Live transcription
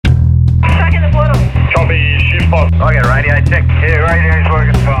Copy, shift box. I get radio check. Yeah, radio's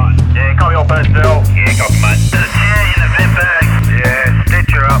working fine. Yeah, copy all personnel. Yeah, copy, mate. There's a chair in the vent bag. Yeah,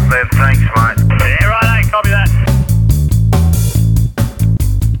 stitch her up there. Thanks, mate. Yeah, right, copy that.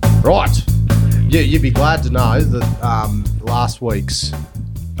 Right. Yeah, you'd be glad to know that last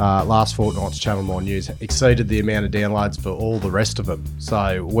fortnight's Channel 9 News exceeded the amount of downloads for all the rest of them.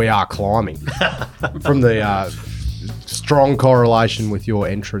 So we are climbing from the strong correlation with your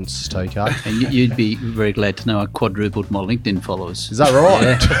entrance, TK. And you'd be very glad to know I quadrupled my LinkedIn followers. Is that right?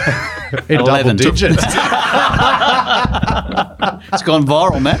 Yeah. In double 11. digits. It's gone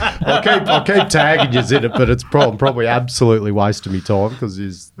viral, Matt. I'll keep tagging you in it, but it's probably absolutely wasting me time because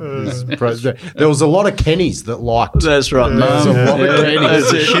there was a lot of Kennys that liked. That's right. There's a lot of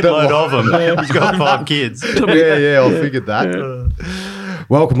Kennys. There's a shitload of them. He's got 5 kids. Yeah, I figured that.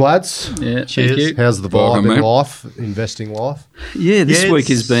 Welcome, lads. Yeah, Cheers. thank you. How's the vibe Welcome, in mate. life, investing life? Yeah, this Yeah, week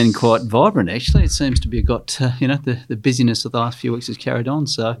has it's- been quite vibrant, actually. It seems to be got, the busyness of the last few weeks has carried on.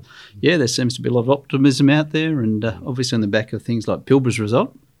 So, yeah, there seems to be a lot of optimism out there. And obviously on the back of things like Pilbara's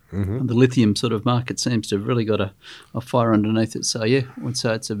result, the lithium sort of market seems to have really got a fire underneath it. So, yeah, I would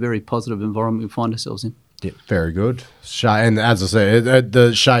say it's a very positive environment we find ourselves in. Yeah, very good. And as I said,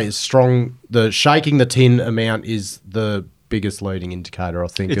 the shaking the tin amount is the biggest leading indicator, I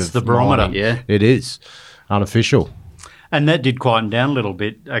think. It's of the barometer. mining. Yeah. It is. Unofficial. And that did quieten down a little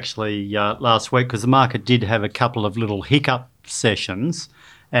bit, actually, last week because the market did have a couple of little hiccup sessions.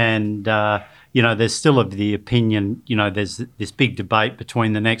 And, there's still of the opinion, there's this big debate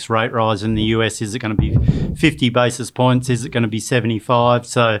between the next rate rise in the US. Is it going to be 50 basis points? Is it going to be 75?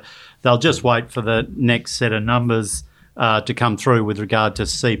 So they'll just wait for the next set of numbers to come through with regard to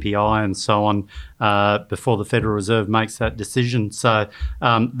CPI and so on before the Federal Reserve makes that decision. So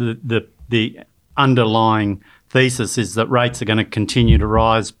the underlying thesis is that rates are going to continue to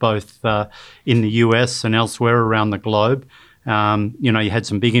rise both in the US and elsewhere around the globe. You had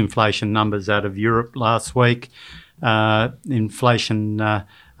some big inflation numbers out of Europe last week. Inflation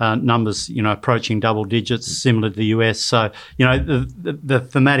numbers, approaching double digits, similar to the US. So, the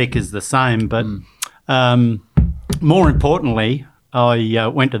thematic is the same, but more importantly, I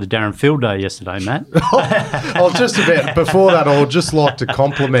went to the Darren Field Day yesterday, Matt. Before that, I would just like to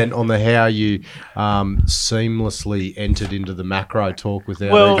compliment on how you seamlessly entered into the macro talk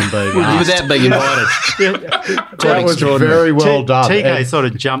without even being asked. Without being invited. That was very well done. TK sort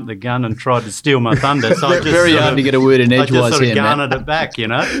of jumped the gun and tried to steal my thunder. So I just Very hard to get a word in I just edgewise sort of here, Matt. garnered it back,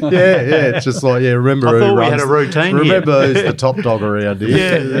 Yeah, it's just like, remember I who thought we runs. had a routine Remember who's the top dog around here.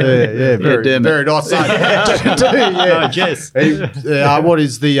 Yeah, very, Dermot. very nice. No, Jess. What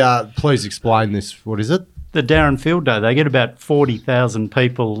is the, please explain this, what is it? The Darren Field Day, they get about 40,000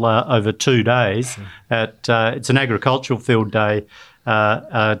 people over 2 days. It's an agricultural field day 2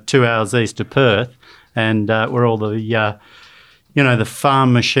 hours east of Perth, and where all the the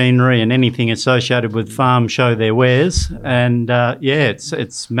farm machinery and anything associated with farm show their wares. And,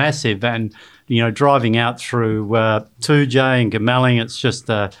 it's massive. And, driving out through Tujay and Gamelling, it's just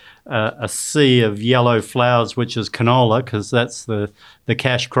a sea of yellow flowers, which is canola, because that's the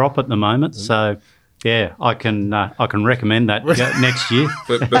cash crop at the moment. So, yeah, I can recommend that next year.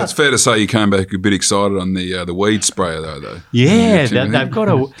 But it's fair to say you came back a bit excited on the weed sprayer, though. Yeah, they've got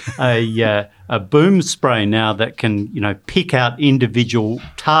a boom spray now that can pick out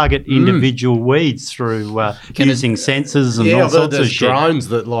target individual weeds through using sensors and all sorts of there's shit. drones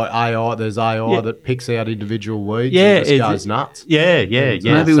that there's AI that picks out individual weeds Yeah, and just goes nuts. Yeah.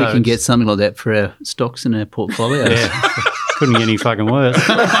 Maybe we So can get it's- something like that for our stocks and our portfolios. Yeah, couldn't get any fucking worse.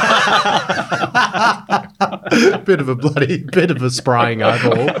 bit of a spraying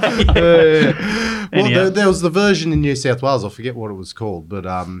overhaul. Anyhow. There was the version in New South Wales. I forget what it was called, but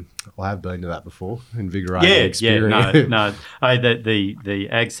I have been to that before. Invigorating experience. No. The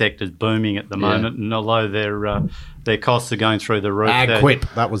ag sector's booming at the moment, and although their costs are going through the roof,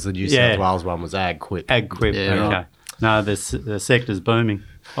 AgQuip. That was the New Yeah. South Wales one. Was AgQuip. AgQuip. Yeah, Okay. right. No, the sector's booming.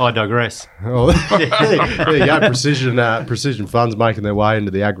 I digress. Oh, there you go. Precision funds making their way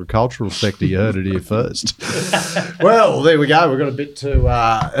into the agricultural sector. You heard it here first. Well, there we go. We've got a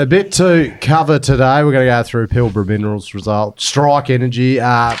bit to cover today. We're going to go through Pilbara Minerals result, Strike Energy,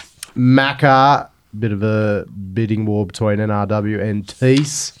 Macca, bit of a bidding war between NRW and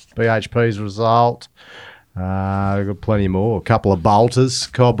Tees, BHP's result. We've got plenty more. A couple of bolters,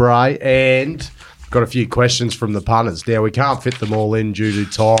 Cobre, and got a few questions from the punters. Now, we can't fit them all in due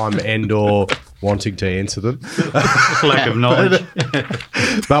to time and or wanting to answer them. Lack of knowledge.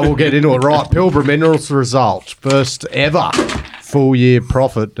 But we'll get into it. Right, Pilbara Minerals result. First ever full year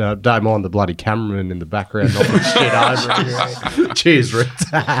profit. Don't mind the bloody cameraman in the background knocking shit over. Cheers, Rick.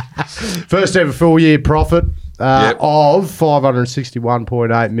 First ever full year profit of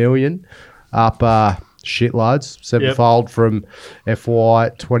 561.8 million, up shitloads, sevenfold from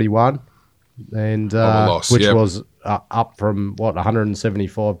FY21, and which was up from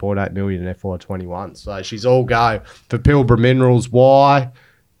 175.8 million in FY21. So she's all go for Pilbara Minerals. Why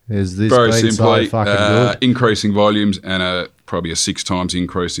has this Very been simply, so fucking good? increasing volumes and probably a 6 times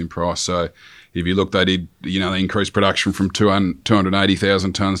increase in price. So if you look, they did, they increased production from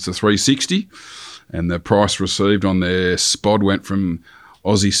 280,000 tonnes to 360, and the price received on their spod went from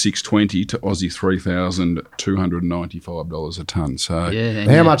Aussie 620 to Aussie $3,295 a tonne. So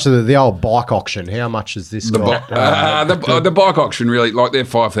how much of the old bike auction? How much has this got? The bike auction really, like they're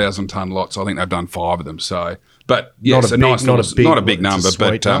 5,000 tonne lots. I think they've done 5 of them. So, but Not yes, a not a big it's a number, sweet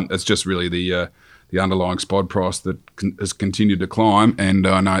but number. it's just really the underlying spod price that has continued to climb. And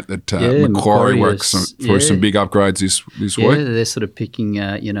I note that Macquarie works through some big upgrades this week. Yeah, they're sort of picking,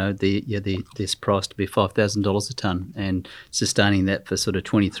 this price to be $5,000 a tonne and sustaining that for sort of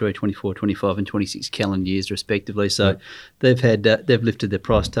 23, 24, 25 and 26 calendar years respectively. So they've lifted their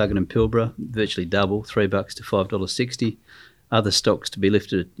price target in Pilbara, virtually double, $3 to $5.60. Other stocks to be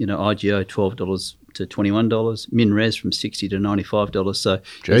lifted, IGO $12 to $21, MinRes from $60 to $95. So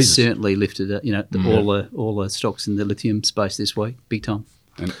it's certainly lifted, all the stocks in the lithium space this week, big time.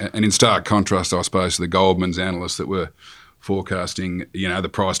 And in stark contrast, I suppose, to the Goldman's analysts that were forecasting, the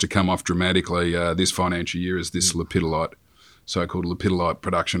price to come off dramatically this financial year as this lepidolite, so-called lepidolite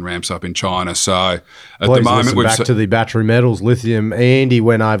production ramps up in China. So at the moment, back to the battery metals, lithium. Andy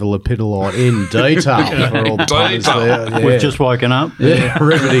went over lepidolite in detail for all the punters there. Yeah. We've just woken up. Yeah,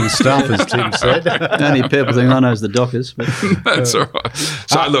 riveting stuff, as Tim said. The only people thing I know is the Dockers. But. That's all right.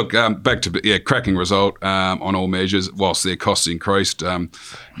 So look, back to cracking result on all measures. Whilst their costs increased,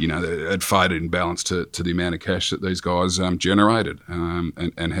 it faded in balance to the amount of cash that these guys generated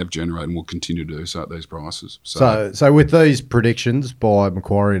and have generated and will continue to do so at these prices. So with these predictions by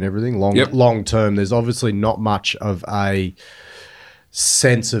Macquarie and everything, long term, there's obviously not much of a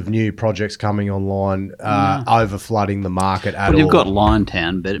sense of new projects coming online, over flooding the market at all. You've got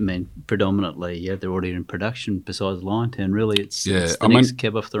Liontown, but predominantly, they're already in production. Besides Liontown, really, it's the next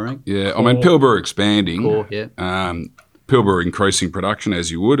cab off the rank. Yeah, Pilbara expanding. Core, Pilbara increasing production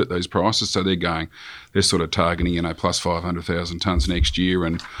as you would at these prices, so they're sort of targeting plus 500,000 tonnes next year,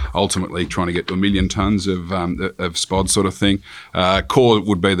 and ultimately trying to get to 1 million tonnes of spod sort of thing. Core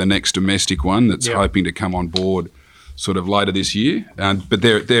would be the next domestic one that's hoping to come on board sort of later this year, but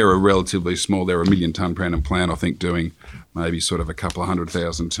they're a relatively small. They're a 1 million tonne per annum plant, I think, doing maybe sort of a couple of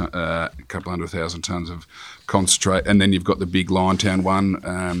 100,000 tonnes of concentrate, and then you've got the big Liontown one.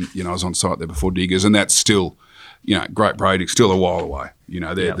 I was on site there before Diggers, and that's still. Great project, still a while away. They've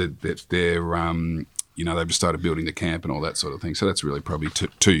just started building the camp and all that sort of thing. So that's really probably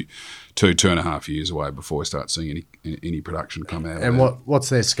two and a half years away before we start seeing any production come out. And what's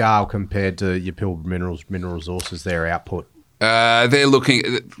their scale compared to your Pilbara Minerals, Mineral Resources, their output? They're looking.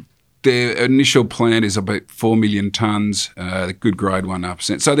 Their initial plan is about 4 million tonnes, good grade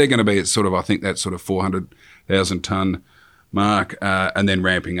 1.5%. So they're going to be at sort of, I think, that sort of 400,000 tonne mark, and then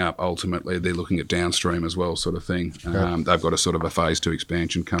ramping up. Ultimately, they're looking at downstream as well, sort of thing. They've got a sort of a phase 2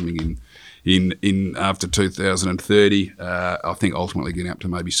 expansion coming in after 2030. I think ultimately getting up to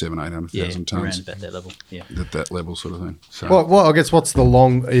maybe 700,000-800,000 tonnes. Around about that level. Yeah, at that level, sort of thing. So. Well, I guess what's the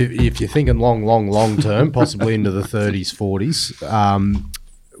long? If you're thinking long term, possibly into the 30s, 40s,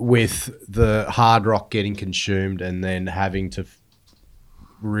 with the hard rock getting consumed and then having to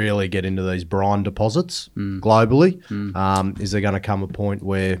really get into these brine deposits globally. Is there going to come a point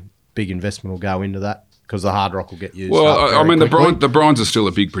where big investment will go into that because the hard rock will get used? Well, the brines are still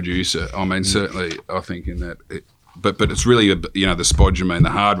a big producer. certainly, I think in that. But it's really the spodumene, the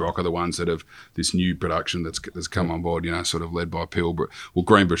hard rock are the ones that have this new production that's come on board. Sort of led by Pilbara. Well,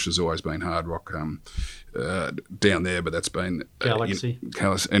 Greenbush has always been hard rock down there, but that's been Galaxy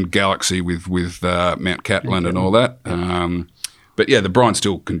and Galaxy with Mount Catlin and all that. But the brines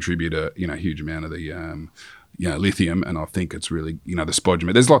still contribute a huge amount of the lithium, and I think it's really the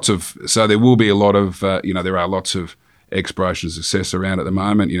spodumene. There's there will be a lot of there are lots of exploration success around at the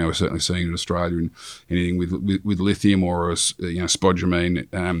moment. We're certainly seeing in Australia and anything with lithium or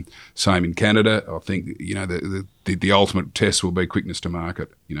spodumene. Same in Canada. I think the ultimate test will be quickness to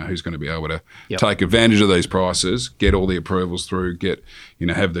market. Who's going to be able to take advantage of these prices, get all the approvals through,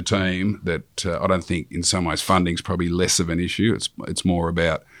 have the team that I don't think in some ways funding's probably less of an issue. It's more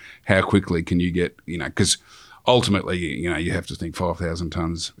about how quickly can you get because ultimately, you have to think 5,000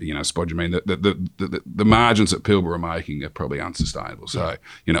 tonnes, spodumene. The margins that Pilbara are making are probably unsustainable. So,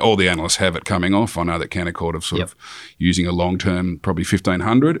 all the analysts have it coming off. I know that Canaccord have sort of using a long-term, probably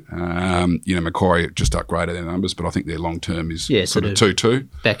 1,500. Macquarie just upgraded their numbers, but I think their long-term is sort of 2.2.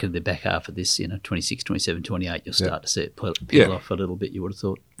 Back of the back half of this, 26, 27, 28, you'll start to see it peel off a little bit, you would have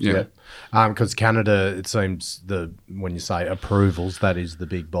thought. Yeah. Because Canada, it seems when you say approvals, that is the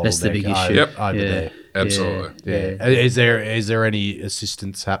big bottleneck. That's the big issue. Over there. Absolutely. Yeah. Is there any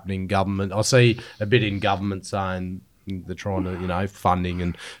assistance happening government? I see a bit in government saying they're trying to, funding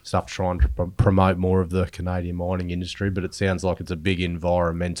and stuff, trying to promote more of the Canadian mining industry, but it sounds like it's a big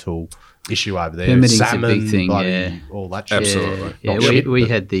environmental issue over there. Permitting's Salmon, a big thing, all that shit. Absolutely. Yeah, we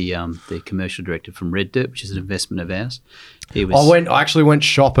had the commercial director from Red Dirt, which is an investment of ours. I actually went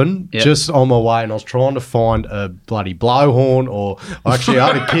shopping just on my way, and I was trying to find a bloody blowhorn, or actually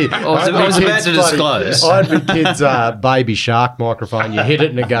I had a kid. I was about to disclose. I had my kid's baby shark microphone. You hit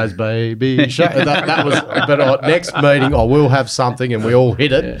it and it goes baby shark. That was. But next meeting I will have something, and we all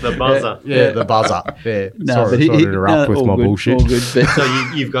hit it. The buzzer. The buzzer. Yeah. No, sorry to interrupt with my bullshit. All good, but So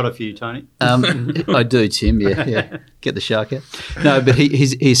you've got a few, Tony? I do, Tim. Yeah. Get the shark out. No, but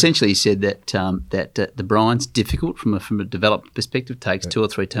he essentially said that the brine's difficult from a developed perspective. Takes 2 or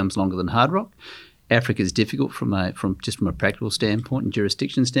 3 times longer than hard rock. Africa is difficult from a practical standpoint and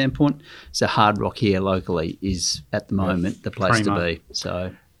jurisdiction standpoint. So hard rock here locally is at the moment the place to be.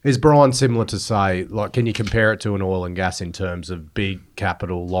 So. Is brine similar to, say, can you compare it to an oil and gas in terms of big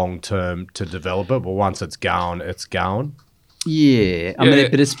capital, long term to develop it? But once it's going, it's going. Yeah, I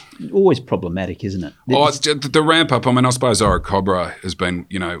mean, but it's always problematic, isn't it? It's the ramp up. I mean, I suppose Orocobre has been,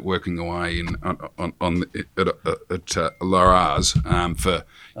 working away at Laraz for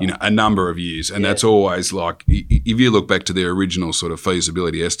a number of years, and that's always like, if you look back to their original sort of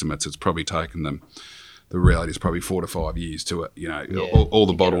feasibility estimates, it's probably taken them. The reality is probably 4 to 5 years to it. All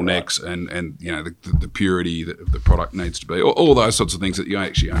the bottlenecks and the purity that the product needs to be. All those sorts of things that you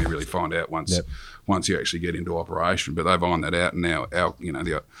actually only really find out once you actually get into operation. But they've ironed that out, and now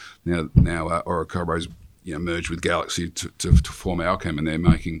Orocobre's merged with Galaxy to form Alchem, and they're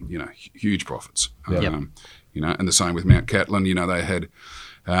making huge profits. And the same with Mount Catlin. They had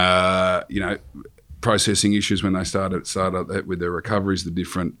processing issues when they started with their recoveries, the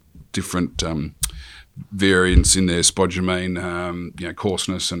different variants in their spodumene,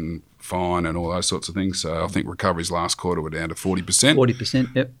 coarseness and fine and all those sorts of things. So I think recoveries last quarter were down to 40%.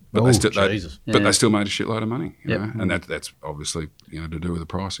 40%, yep. But they still made a shitload of money, and that's obviously to do with the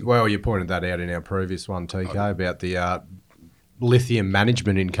pricing. Well, you pointed that out in our previous one, TK, about the lithium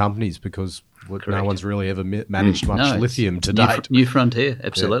management in companies, because no one's really ever managed much lithium to date. New frontier,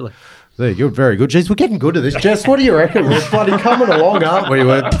 absolutely. Yeah. There you go, very good. Jeez, we're getting good at this. Jess, what do you reckon? We're bloody coming along, aren't we?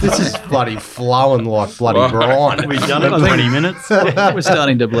 This is bloody flowing like bloody brine. We've done it in 20 minutes. We're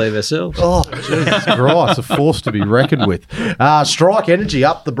starting to believe ourselves. Oh, Jesus Christ, a force to be reckoned with. Strike Energy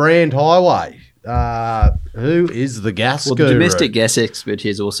up the Brand Highway. Who is the gas guru? The domestic gas expert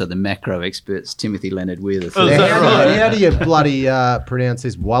here is also the macro experts, Timothy Leonard Weir. How do you bloody pronounce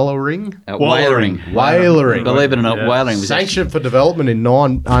this? Walyering? Walyering. Believe it or not, Walyering was sanctioned for development in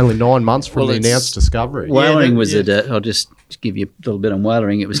only 9 months from the announced discovery. Walyering was I'll just give you a little bit on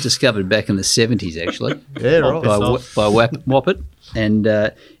Walyering. It was discovered back in the 70s, actually. By Wappet. And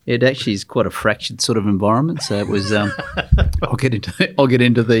it actually is quite a fractured sort of environment. So it was. I'll get into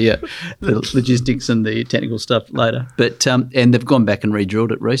the logistics and the technical stuff later. But and they've gone back and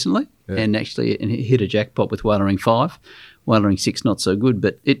re-drilled it recently, and actually hit a jackpot with Walyering 5. Walyering 6 not so good,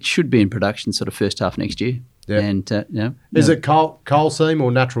 but it should be in production sort of first half next year. Yeah. And is it coal seam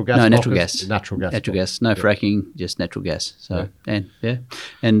or natural gas? No, natural gas. Natural gas. No fracking, just natural gas. So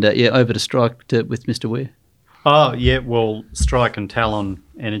over to Strike with Mr. Weir. Oh, yeah, well, Strike and Talon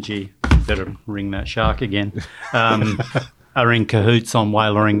Energy, better ring that shark again, are in cahoots on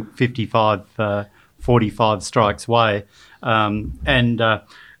Walyering 45 Strike's way.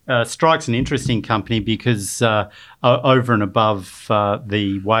 Strike's an interesting company because over and above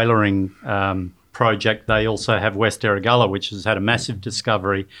the Walyering project, they also have West Erregulla, which has had a massive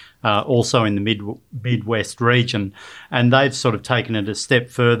discovery also in the Midwest region. And they've sort of taken it a step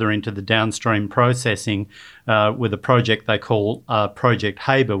further into the downstream processing with a project they call Project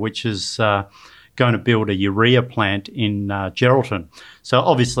Haber, which is going to build a urea plant in Geraldton. So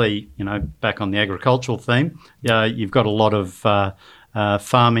obviously, back on the agricultural theme, you've got a lot of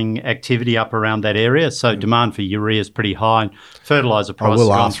farming activity up around that area, so demand for urea is pretty high. And fertiliser prices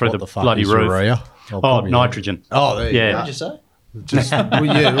have gone through the bloody roof. Urea? Nitrogen. Oh, there you go. What did you say?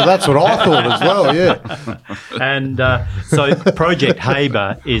 That's what I thought as well, yeah. And so Project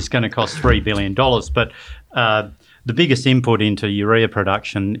Haber is going to cost $3 billion, but the biggest input into urea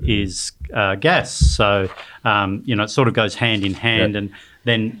production is gas. So, it sort of goes hand in hand. And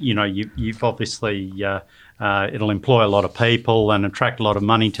then, you've obviously, it'll employ a lot of people and attract a lot of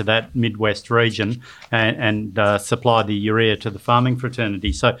money to that Midwest region and supply the urea to the farming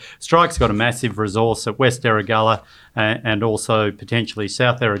fraternity. So Strike's got a massive resource at West Erregulla and also potentially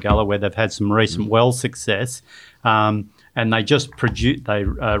South Erregulla, where they've had some recent well success. And they just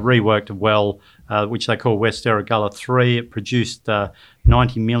reworked a well which they call West Erregulla 3. It produced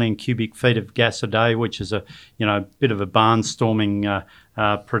 90 million cubic feet of gas a day, which is a bit of a barnstorming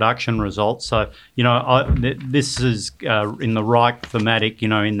production result. So this is in the right thematic,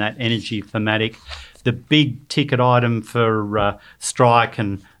 in that energy thematic. The big ticket item for Strike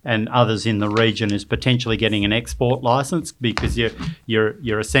and others in the region is potentially getting an export license, because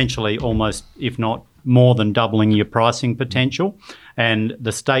you're essentially almost, if not more than doubling your pricing potential. And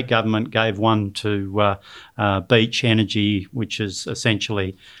the state government gave one to Beach Energy, which is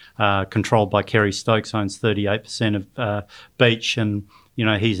essentially controlled by Kerry Stokes, owns 38% of Beach, and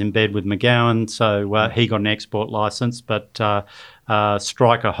he's in bed with McGowan, so he got an export license. But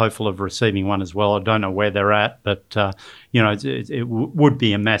Strike are hopeful of receiving one as well. I don't know where they're at, but it would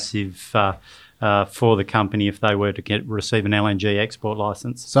be a massive for the company if they were to receive an LNG export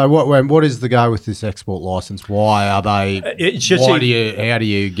license. So what is the go with this export license? Why are they? How do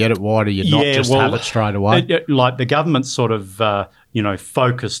you get it? Why do you not have it straight away? Like the government's sort of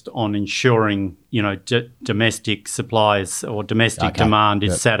focused on ensuring domestic supplies or domestic demand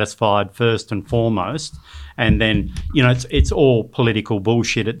is satisfied first and foremost. And then, it's all political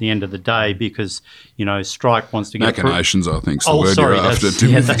bullshit at the end of the day, because, Strike wants to get... Machinations, I think, is the word you're after,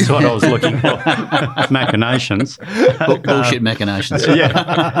 Timothy. Yeah, that's what I was looking for. Machinations. Bullshit machinations.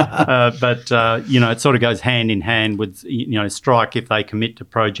 But it sort of goes hand in hand with, Strike, if they commit to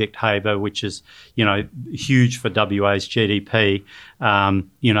Project Haber, which is, huge for WA's GDP,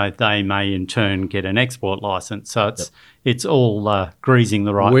 they may in turn get an export license. So it's all greasing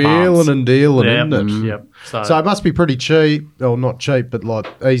the right wheeling palms. And dealing, isn't it? Yep. So it must be pretty cheap, or not cheap, but like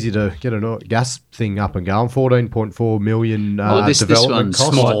easy to get a gas thing up and going. 14.4 million this one's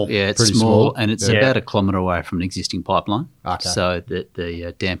cost. small. Yeah, it's Pretty small, and it's about a kilometre away from an existing pipeline. Okay. So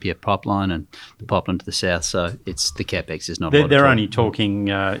the Dampier pipeline and the pipeline to the south. So it's the capex is not. They're only talking,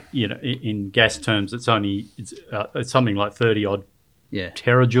 in gas terms, it's something like 30 odd.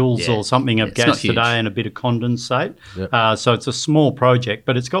 Terajoules or something of gas today and a bit of condensate. Yep. So it's a small project,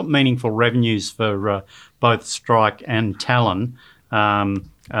 but it's got meaningful revenues for both Strike and Talon,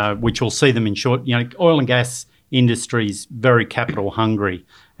 which will see them in short. Oil and gas industry is very capital hungry,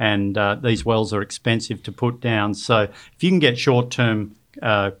 and these wells are expensive to put down. So if you can get short-term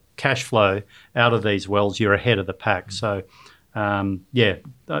cash flow out of these wells, you're ahead of the pack. So they're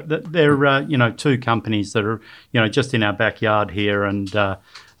two companies that are just in our backyard here, and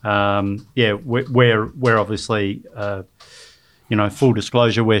we're obviously full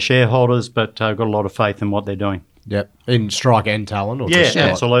disclosure, we're shareholders, but got a lot of faith in what they're doing. Yep, in Strike and Talon, or just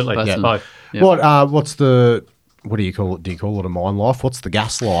Strike? Absolutely, both. Yep. What's the? What do you call it? Do you call it a mine life? What's the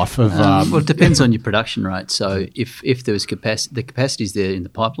gas life of? Well, it depends on your production rate. So if there was capacity, the capacity is there in the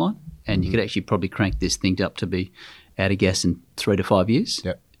pipeline, and you could actually probably crank this thing up to be out of gas in 3 to 5 years.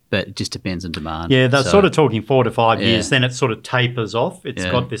 Yep. But it just depends on demand. Yeah, they're sort of talking 4 to 5 years. Then it sort of tapers off. It's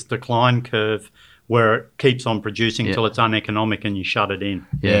got this decline curve where it keeps on producing until it's uneconomic and you shut it in.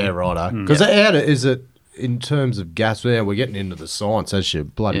 Yeah, righto. Because is it in terms of gas? Yeah, we're getting into the science, as you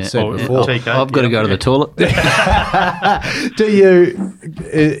bloody said before. I've got to go to the toilet.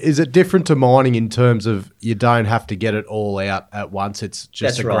 Is it different to mining in terms of you don't have to get it all out at once? It's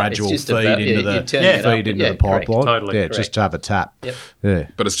just a gradual feed into the pipeline. Totally. Yeah, just to have a tap. Yep. Yeah.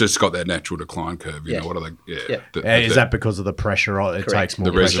 But it's just got that natural decline curve. What are they? Is that because of the pressure? It takes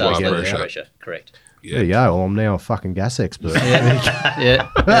more reservoir pressure. Correct. Yeah. There you go. Well, I'm now a fucking gas expert. So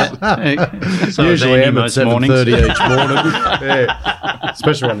usually am at 7:30 mornings. each morning.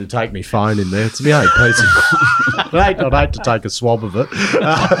 Especially when you take me phone in there. It's me own piece of... I'd hate to take a swab of it.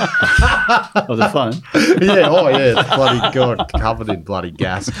 Of the phone? It's bloody God, covered in bloody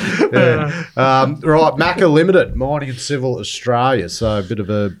gas. Yeah. Right, Macca Limited, Mining and Civil Australia. So a bit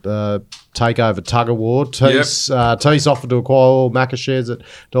of a takeover tug of war. Tees offered to acquire all Macca shares at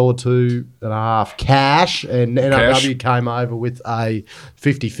 $2.50 cash, and NRW came over with a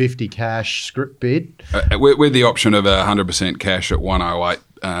 50-50 cash script bid. With the option of 100% cash at 108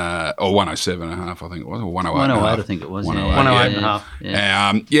 or 107.5, I think it was, or 108. 108, I think it was.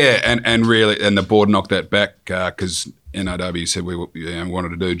 108.5. And really, and the board knocked that back because NRW said we wanted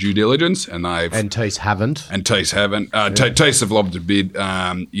to do due diligence, and they've And Tees haven't. and Tees haven't. Tees have lobbed a bid,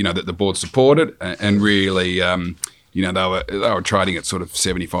 that the board supported, and really, they were trading at sort of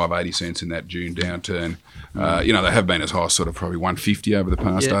 75, 80 cents in that June downturn. They have been as high as sort of probably 150 over the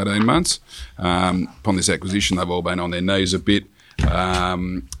past 18 months. Upon this acquisition, they've all been on their knees a bit.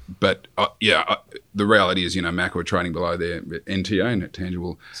 The reality is, Macca were trading below their NTA, net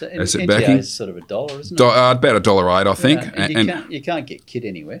tangible asset NTA backing. is sort of $1, isn't it? About $1.08, I think. You can't get kit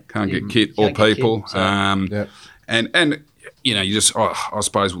anywhere. Can't get kit or people. Yep. And you just, I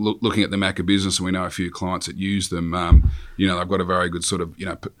suppose, looking at the Macca business, and we know a few clients that use them, they've got a very good sort of,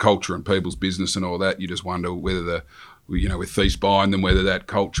 culture and people's business and all that. You just wonder whether with Thies buying them, whether that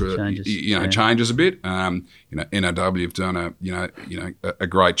culture, changes a bit. NRW have done a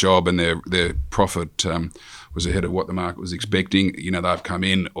great job, and their profit was ahead of what the market was expecting. They've come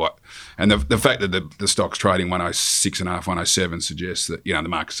in, and the fact that the stock's trading 106.5, 107 suggests that the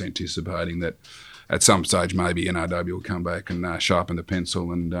market's anticipating that at some stage maybe NRW will come back and sharpen the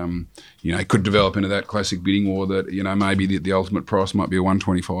pencil, and it could develop into that classic bidding war that maybe the ultimate price might be a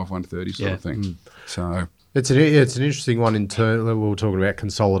 125, 130 sort of thing. So. It's an interesting one in turn. We were talking about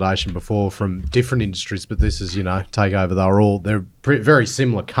consolidation before from different industries, but this is, takeover. They're very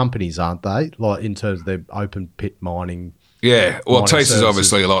similar companies, aren't they? Like in terms of their open pit mining. Yeah, well, Tees is services.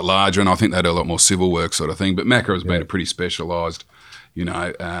 obviously a lot larger, and I think they do a lot more civil work sort of thing. But Macca has been a pretty specialised,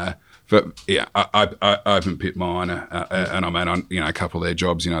 open pit miner, and I'm on a couple of their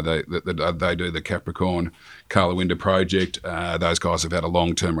jobs. They do the Capricorn Karlawinda project. Those guys have had a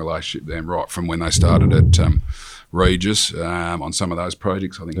long-term relationship with them right from when they started at Regis on some of those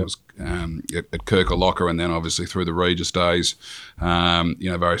projects. I think it was at Kirk or Locker, and then obviously through the Regis days.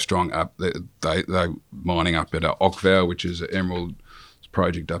 Very strong up. They mining up at Okvau, which is an emerald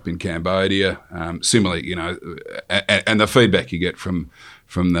project up in Cambodia. Similarly, and the feedback you get from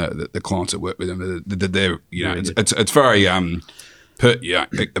the clients that work with them, that they're it's very a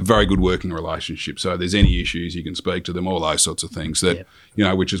very good working relationship. So if there's any issues, you can speak to them, all those sorts of things. That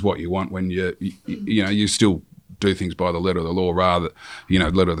which is what you want when you still do things by the letter of the law, rather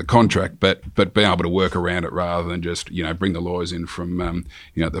letter of the contract, but being able to work around it rather than just bring the lawyers in from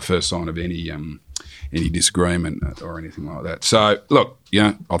the first sign of any disagreement or anything like that. So look,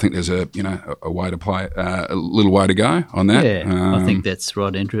 I think there's a way to play, a little way to go on that. Yeah, I think that's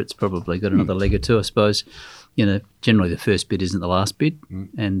right, Andrew. It's probably got another leg or two, I suppose. Generally the first bid isn't the last bid,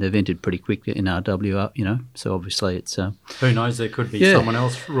 and they've entered pretty quickly in RW. So obviously it's who knows? There could be someone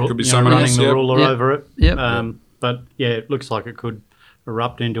else Could be someone running else, the ruler over it. Yep. But it looks like it could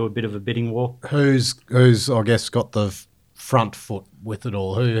erupt into a bit of a bidding war. Who's I guess got the front foot with it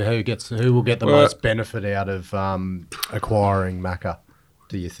all? Who will get the most benefit out of acquiring Macca?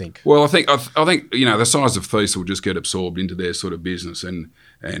 Do you think? Well, I think the size of Thies will just get absorbed into their sort of business, and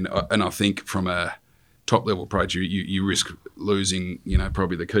I think from a top level approach, you risk losing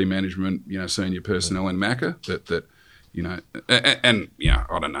probably the key management, senior personnel in Macca that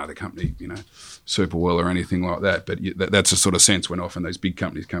I don't know the company super well or anything like that, but that's a sort of sense when often these big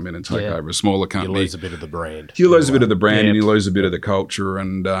companies come in and take over a smaller company. You lose a bit of the brand. You lose a bit of the brand, and you lose a bit of the culture,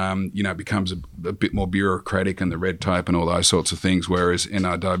 and it becomes a bit more bureaucratic and the red tape and all those sorts of things. Whereas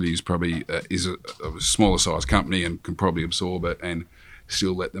NRW is probably is a smaller size company and can probably absorb it and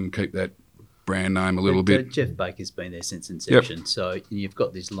still let them keep that brand name a little bit. Jeff Baker's been there since inception, so you've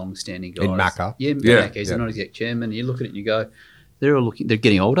got these long-standing guys In Macca. Macca. He's a non-exec chairman. You look at it and you go, they're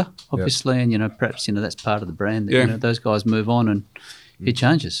getting older, obviously, and perhaps that's part of the brand. That, those guys move on and it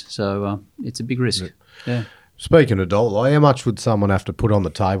changes. So it's a big risk. Yeah. Speaking of dollar, how much would someone have to put on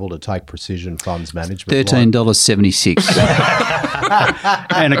the table to take Precision Funds Management? $13.76.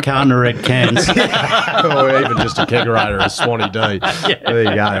 And a carton of red cans. Or even just a kegerator of Swanee D. There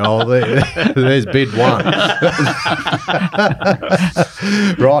you go. Oh, there's bid one.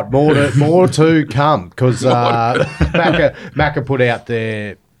 Right, more to come, because Macca put out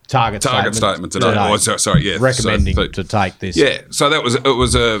their target statement today. Oh, sorry, yeah. Recommending to take this. Yeah, so it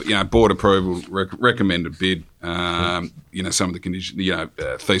was a board approval recommended bid. Some of the conditions,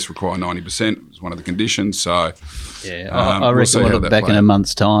 Thies require 90% is one of the conditions. So I reckon we'll look back in a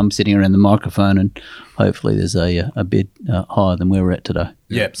month's time, sitting around the microphone, and hopefully there's a bid higher than where we're at today.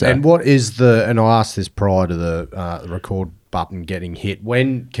 Yep. So, and what is and I asked this prior to the record button getting hit.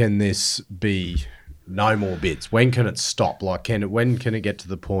 When can this be? No more bids. When can it stop? When can it get to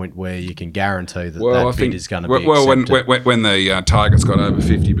the point where you can guarantee that bid is going to be accepted? When the target's got over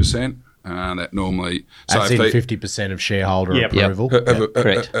 50%, that normally... That's in 50% of shareholder approval.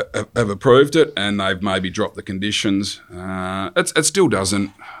 Have approved it, and they've maybe dropped the conditions. It still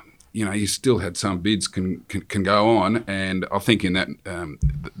doesn't... you still had some bids can go on, and I think in that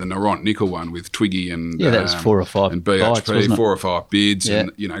the Naront Nickel one with Twiggy and that was 4 or 5 and bites, BHP, wasn't it? 4 or 5 bids, Yeah.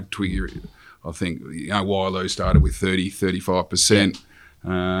 and Twiggy, I think Wyloo started with 35%,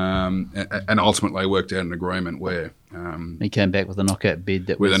 and ultimately worked out an agreement where He came back with a knockout bid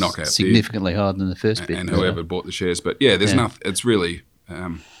that With a was knockout bid. significantly higher than the first bid. and whoever bought the shares, but there's nothing. It's really.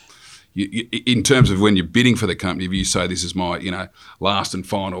 You, in terms of when you're bidding for the company, if you say this is my last and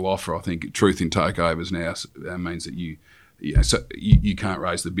final offer, I think truth in takeovers now means that you can't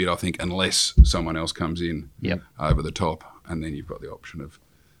raise the bid. I think unless someone else comes in over the top, and then you've got the option of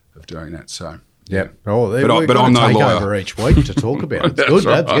doing that. So Yeah. Oh, But I'm no lawyer. over each week to talk about it. It's good.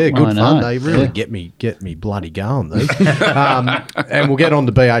 right. That's good I fun. know. They really Yeah. get me bloody going. These. And we'll get on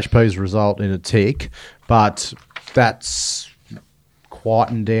to BHP's result in a tick, but that's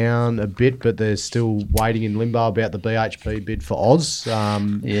quietened down a bit, but they're still waiting in limbo about the BHP bid for Oz.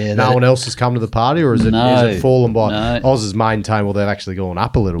 No one else has come to the party, or is it fallen by No. Oz has maintained? Well, they've actually gone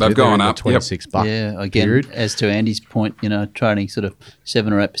up a little They've bit. They're gone in the up, yep. $26 Yeah, again, period. as to Andy's point, trading sort of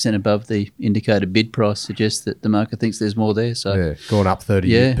 7 or 8% above the indicated bid price suggests that the market thinks there's more there. So Yeah, gone up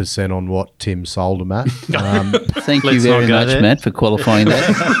 30% on what Tim sold them at. thank you Let's not very go much, there. Matt, for qualifying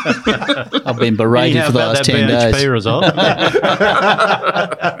that. I've been berated How for the about last that 10 BHP days. result?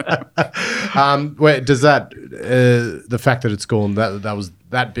 Does that the fact that it's gone that was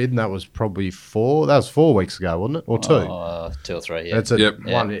that bid, and that was probably 4 weeks ago, wasn't it, or 2? 2 or 3, yeah. That's a Yep.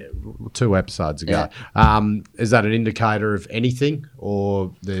 2 episodes ago. Is that an indicator of anything,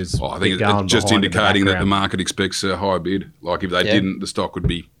 or there's? I think going it's just behind in indicating that the background? market expects a higher bid. Like if they didn't, the stock would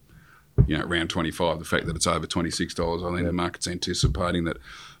be, around 25. The fact that it's over $26, I think the market's anticipating that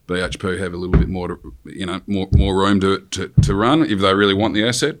BHP have a little bit more, more room to run if they really want the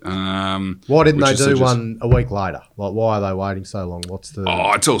asset. Why didn't which they is do suggest- one a week later? Like, why are they waiting so long? What's the?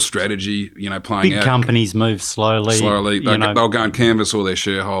 Oh, it's all strategy. Playing Big out companies move slowly. slowly. They'll go and canvass all their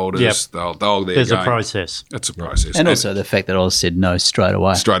shareholders. Yep. They'll There's a process. It's a process, And also the fact that Oz said no straight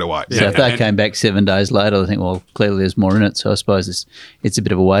away. straight away. So if they came back 7 days later, I think, well, clearly there's more in it. So I suppose it's a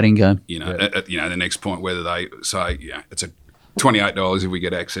bit of a waiting game. The next point, whether they say, it's a $28 if we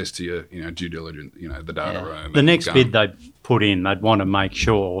get access to your, due diligence, the data room. The next bid they put in, they'd want to make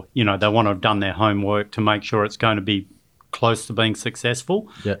sure, they want to have done their homework to make sure it's going to be close to being successful.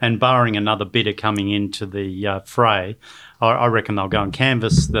 Yeah. And barring another bidder coming into the fray, I reckon they'll go and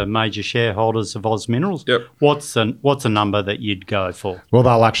canvass the major shareholders of Oz Minerals. Yep. What's a number that you'd go for? Well,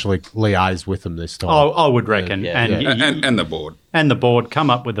 they'll actually liaise with them this time. I would reckon. Yeah. and the board. And the board come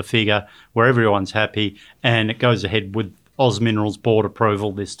up with a figure where everyone's happy, and it goes ahead with Oz Minerals board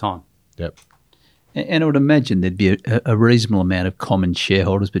approval this time. Yep. And I would imagine there'd be a reasonable amount of common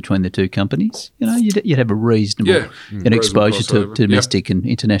shareholders between the two companies. You'd have a reasonable exposure to crossover. domestic and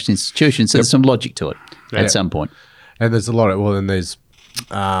international institutions. So there's some logic to it at some point. And there's a lot of, and there's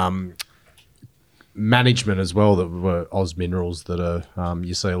management as well that were Oz Minerals that are,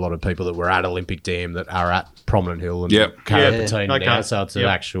 you see a lot of people that were at Olympic Dam that are at Prominent Hill and Yep. Carrapateena Yeah. now. Okay. So it's an Yep.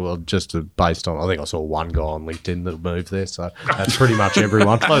 actual, based on, I think I saw one guy on LinkedIn that moved there. So that's pretty much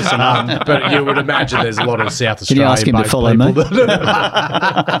everyone. Close enough. But you would imagine there's a lot of South Can you Australian ask him to based follow people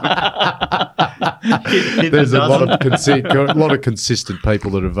me? There's a lot of consistent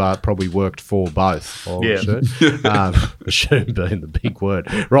people that have probably worked for both. I would Yeah. assume. Assume being the big word.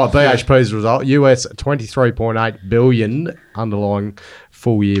 Right, BHP's result: US $23.8 billion underlying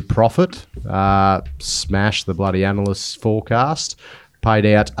full year profit. Smashed the bloody analyst's forecast. Paid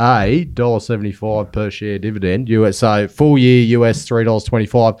out a $1.75 per share dividend. So full year US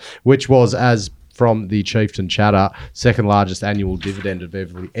 $3.25, which was, as from the Chieftain Chatter, second largest annual dividend of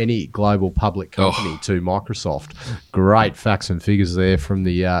any global public company to Microsoft. Great facts and figures there from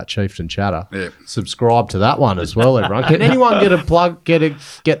the Chieftain Chatter. Yeah. Subscribe to that one as well, everyone. Can anyone get a plug? Get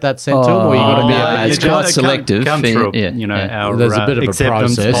that sent to them, or you got to be? no, it's quite selective. Come through, Yeah. our There's a bit of a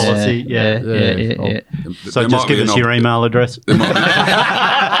acceptance process. policy. Yeah. Yeah. So There just might be give us an your email address.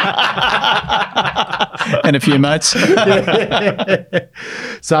 And a few mates.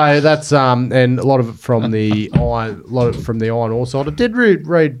 So that's and a lot of it from the iron ore side. I did read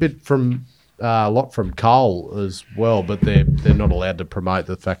a bit from a lot from coal as well, but they're not allowed to promote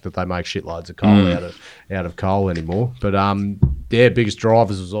the fact that they make shitloads of coal out of coal anymore. But biggest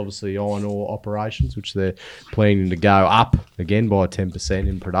drivers was obviously iron ore operations, which they're planning to go up again by 10%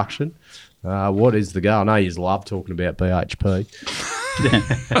 in production. What is the go? I know you love talking about BHP.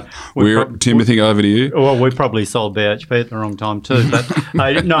 Timothy, over to you. Well, we probably sold BHP at the wrong time too. But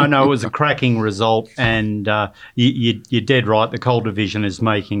no, it was a cracking result, and you're dead right. The coal division is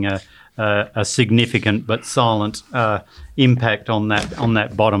making a significant but silent impact on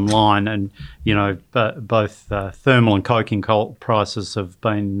that bottom line. And both thermal and coking coal prices have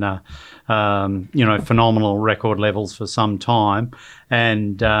been phenomenal record levels for some time.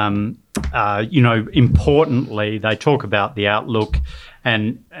 And importantly, they talk about the outlook.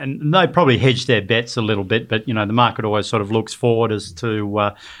 And they probably hedge their bets a little bit, but the market always sort of looks forward as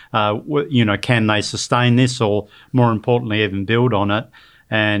to can they sustain this, or more importantly, even build on it.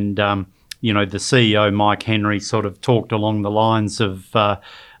 And the CEO Mike Henry sort of talked along the lines of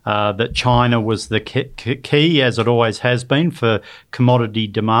that China was the key, as it always has been, for commodity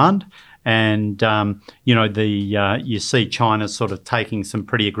demand. And you see China sort of taking some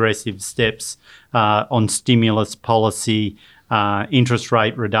pretty aggressive steps on stimulus policy. Interest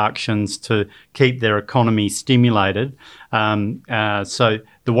rate reductions to keep their economy stimulated. So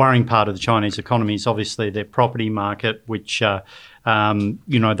the worrying part of the Chinese economy is obviously their property market, which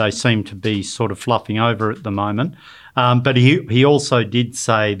they seem to be sort of fluffing over at the moment. But he also did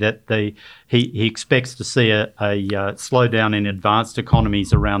say that he expects to see a slowdown in advanced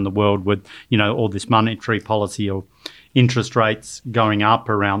economies around the world with all this monetary policy or interest rates going up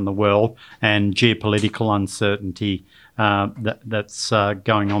around the world and geopolitical uncertainty that's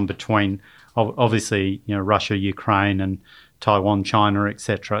going on between obviously Russia, Ukraine, and Taiwan, China,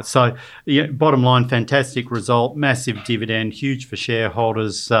 etc. So bottom line, fantastic result, massive dividend, huge for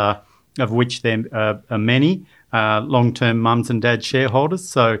shareholders, of which there are many long-term mums and dads shareholders.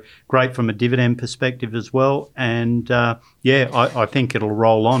 So great from a dividend perspective as well. And I think it'll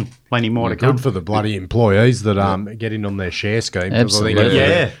roll on. Plenty more to come. Good for the bloody employees that get in on their share scheme. Absolutely.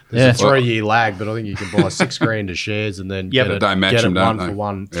 There's a 3-year lag, but I think you can buy $6,000 of shares and then get it one for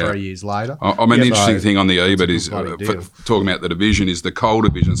one 3 years later. I mean, the interesting thing on the EBIT is, talking about the division, is the coal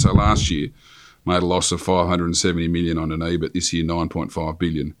division. So last year made a loss of $570 million on an EBIT. This year, $9.5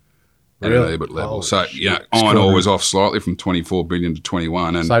 billion. At an EBIT level. Oh, so, iron ore was off slightly from 24 billion to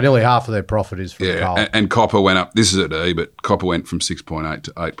 21. And so nearly half of their profit is from coal. And copper went up. This is at EBIT. Copper went from 6.8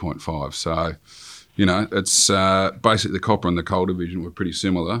 to 8.5. So, it's basically the copper and the coal division were pretty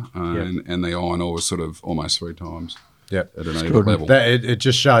similar. And the iron ore was sort of almost 3 times at an EBIT level. It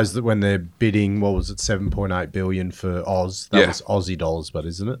just shows that when they're bidding, what was it, 7.8 billion for Oz? That was Aussie dollars, but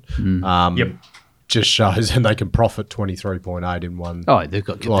isn't it? Just shows, and they can profit 23.8 in one. Oh, they've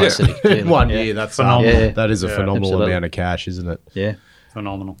got capacity in 1 year. That's phenomenal. That is a phenomenal amount of cash, isn't it? Yeah,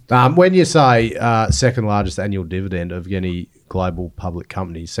 phenomenal. When you say second largest annual dividend of any global public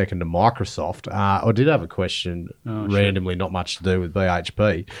company, second to Microsoft, I did have a question randomly, not much to do with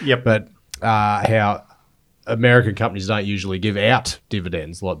BHP. But how American companies don't usually give out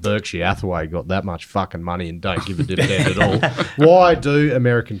dividends, like Berkshire Hathaway got that much fucking money and don't give a dividend at all. Why do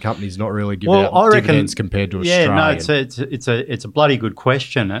American companies not really give out dividends compared to Australian? Yeah, no, it's a bloody good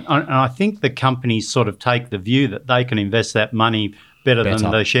question, and I think the companies sort of take the view that they can invest that money better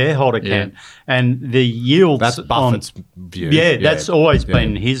than the shareholder can, and the yields. That's Buffett's view. That's always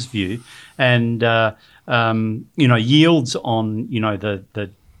been his view, and yields on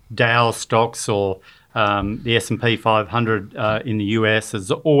the Dow stocks or the S&P 500 in the US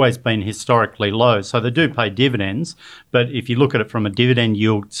has always been historically low. So they do pay dividends, but if you look at it from a dividend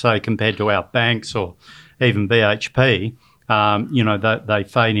yield, say, compared to our banks or even BHP, they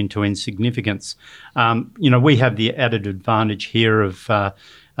fade into insignificance. We have the added advantage here of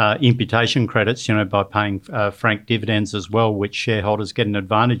imputation credits, by paying franked dividends as well, which shareholders get an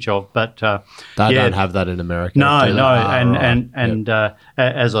advantage of. But they don't have that in America.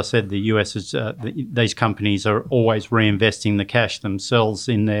 As I said, the US is these companies are always reinvesting the cash themselves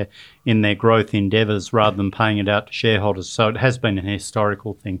in their growth endeavours rather than paying it out to shareholders. So it has been a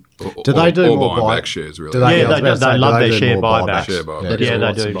historical thing. Do they do more buying back shares? Really? They love their share buybacks. Share Yeah,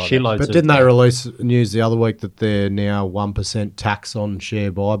 they do shitloads. But didn't they release news the other week that they're now 1% tax on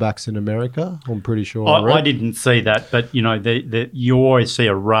share buybacks in America? I'm pretty sure. I didn't see that, but you always see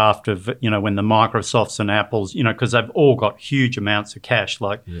a raft of when the Microsofts and Apples, because they've all got huge amounts of cash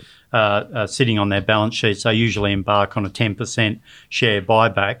sitting on their balance sheets. They usually embark on a 10% share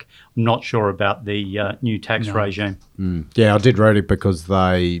buyback. I'm not sure about the new tax regime. Yeah, I did read it because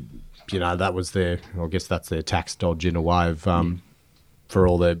they, that was I guess that's their tax dodge in a way of for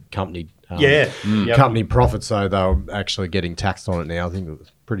all their company company profits. So they were actually getting taxed on it now. I think it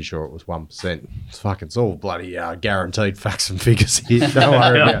was pretty sure it was 1%. It's all bloody guaranteed facts and figures here. Don't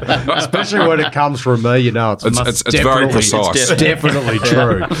worry about it. Especially when it comes from me, you know, it's very precise. It's definitely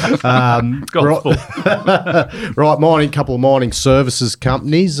true. Right, couple of mining services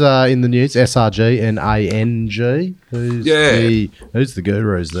companies in the news, SRG and ANG. Who's the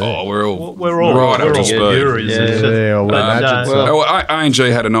gurus there? Oh, we're all right up to speed. gurus. I would imagine so. ANG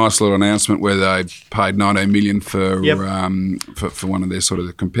had a nice little announcement where they paid $19 million for one of their sort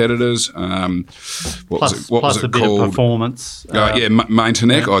of competitors. What was it a bit called? Of performance.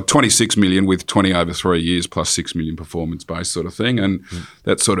 Maintenec, $26 million with 20 over 3 years plus $6 million performance-based sort of thing, and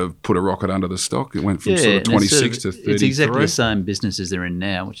that sort of put a rocket under the stock. It went from sort of 26 to 33. It's exactly the same business as they're in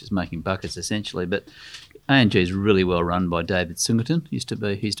now, which is making buckets essentially, but ANG is really well run by David Singleton. He used to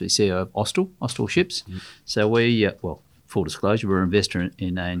be CEO of Austral Ships. So we, full disclosure, we're an investor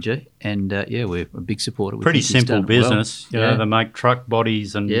in ANG, and we're a big supporter. Pretty simple business. You know, they make truck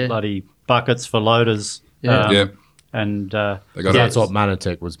bodies and bloody buckets for loaders. And that's what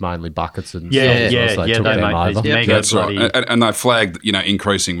Mainetec was, mainly buckets and they took them make over. these mega That's bloody. right. And they flagged,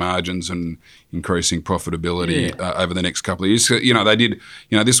 increasing margins and increasing profitability over the next couple of years. So, they did.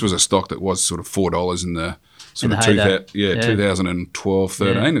 This was a stock that was sort of $4 in the sort of 2012,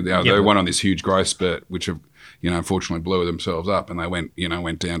 13. They went on this huge growth spurt, which have unfortunately blew themselves up, and they went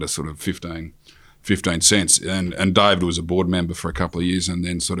down to sort of 15 cents. And David was a board member for a couple of years, and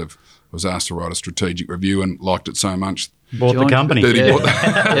then sort of was asked to write a strategic review and liked it so much Bought the company.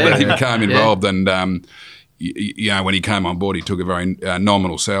 that he became involved. And when he came on board, he took a very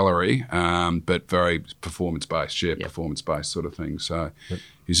nominal salary, but very performance-based, performance-based sort of thing. So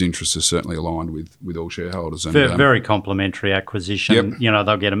his interests are certainly aligned with all shareholders. And very complementary acquisition.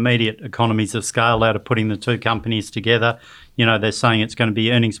 They'll get immediate economies of scale out of putting the two companies together. They're saying it's going to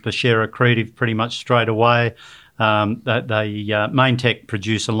be earnings per share accretive pretty much straight away. Mainetec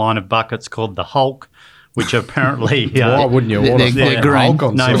produce a line of buckets called the Hulk, which apparently why wouldn't you want to they're put green. Hulk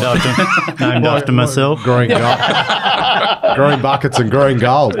on named after myself. Green gold. Green buckets and green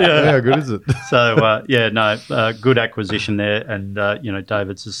gold. Yeah, how good is it? So good acquisition there, and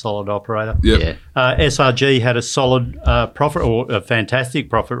David's a solid operator. Yep. SRG had a solid profit, or a fantastic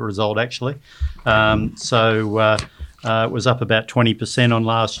profit result actually. It was up about 20% on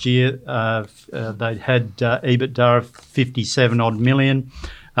last year. They had EBITDA of 57 odd million.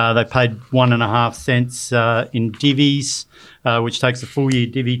 They paid 1.5 cents in divvies, which takes the full year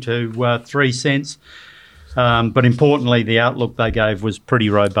divvy to 3 cents. But importantly, the outlook they gave was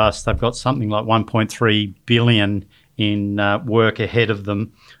pretty robust. They've got something like 1.3 billion in work ahead of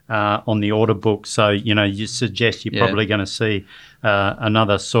them on the order book. So, you suggest you're probably going to see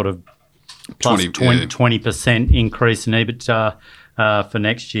another sort of plus 20% increase in EBITDA for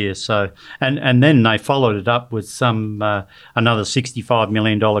next year. So, and then they followed it up with some another $65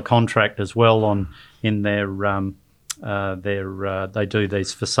 million contract as well in their they do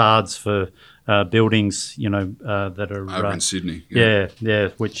these facades for buildings, that are over in Sydney.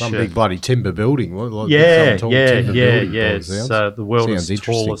 Which some big bloody timber building. So the world's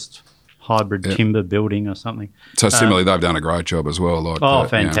tallest hybrid timber building or something. So similarly, they've done a great job as well.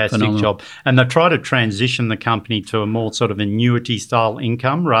 Fantastic job. And they try to transition the company to a more sort of annuity style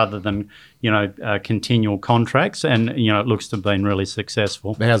income rather than, continual contracts. And, it looks to have been really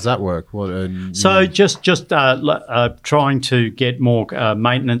successful. How's that work? Just trying to get more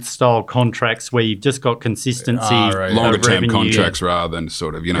maintenance style contracts where you've just got consistency. Longer term contracts rather than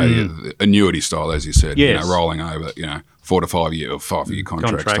sort of, annuity style, as you said, rolling over, 4 to 5 year or 5 year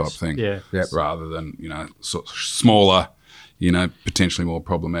contracts type thing, rather than smaller, potentially more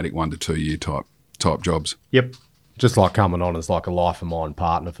problematic 1 to 2 year type jobs. Yep. Just like coming on as like a life of mine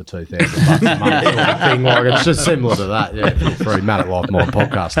partner for $2,000 a month sort of thing. Like it's just similar to that. Yeah, feel free. Matt at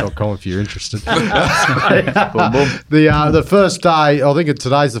lifeminemodcast.com if you're interested. The first day, I think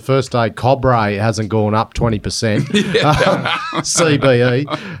today's the first day, Cobre hasn't gone up 20%. CBE,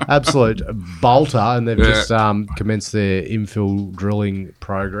 absolute bolter, and they've just commenced their infill drilling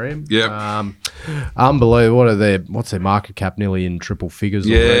program. Yep. Unbelievable. What's their market cap? Nearly in triple figures.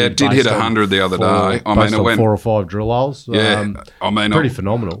 Yeah, it did hit 100 the other day. I mean, it went 4 or 5 drill holes. Pretty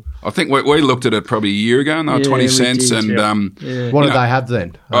phenomenal. I think we looked at it probably a year ago, and they were 20 cents. What did they have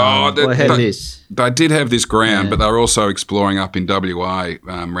then? They did have this ground, but they were also exploring up in WA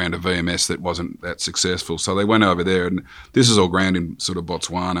around a VMS that wasn't that successful. So they went over there, and this is all ground in sort of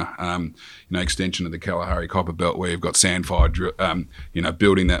Botswana, extension of the Kalahari Copper Belt, where you've got Sandfire,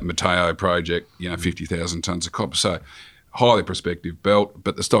 building that Mateo project, 50,000 tonnes of copper. So highly prospective belt,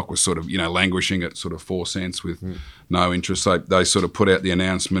 but the stock was sort of, languishing at sort of 4 cents with no interest. They sort of put out the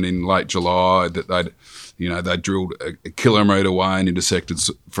announcement in late July that they drilled a kilometre away and intersected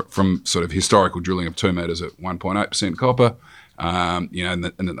from sort of historical drilling of 2 metres at 1.8% copper, and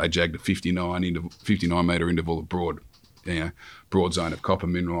then they jagged a 59 metre interval of broad zone of copper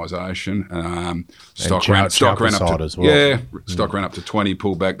mineralisation. Stock ran up to as well. Stock ran up to 20,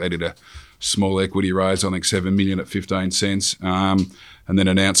 pulled back. They did a small equity raise, I think $7 million at 15 cents, and then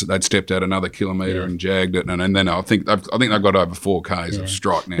announced that they'd stepped out another kilometre and jagged it, and then I think they've got over 4Ks of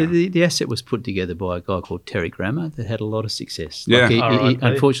strike now. The asset was put together by a guy called Terry Grammer that had a lot of success. Yeah. He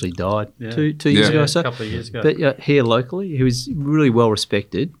unfortunately died 2 years ago or so. A couple of years ago. But here locally, he was really well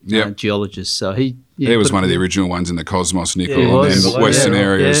respected geologist. So he was one of the original ones in the Cosmos nickel he and was. western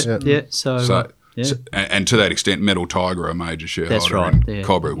areas. So and to that extent, Metal Tiger, a major shareholder That's right, in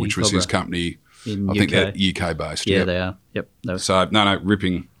Cobra, which was his company. in I UK. think they're UK based. Yeah, they are. Yep. So no,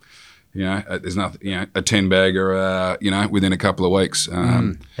 ripping. There's nothing. A 10 bagger. Within a couple of weeks.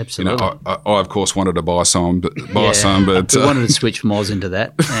 Absolutely. I of course wanted to buy some, but we wanted to switch from Oz into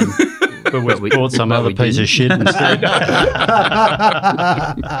that, but we bought some other piece of shit instead.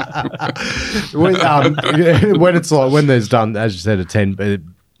 When it's like when there's done, as you said, a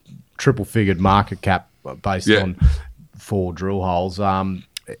 10 triple figured market cap based on 4 drill holes.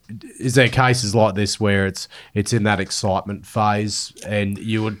 Is there cases like this where it's in that excitement phase, and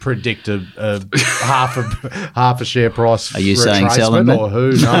you would predict a half a share price? Are you saying selling or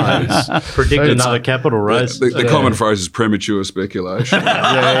who knows? Predict another capital raise. The common phrase is premature speculation.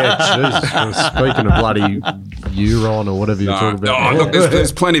 Jesus. Speaking of bloody Euron or whatever you're talking about. Look,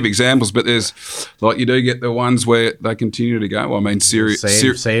 there's plenty of examples, but there's you do get the ones where they continue to go. I mean,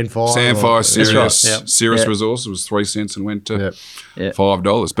 Sandfire, Sirius Resources was 3 cents and went to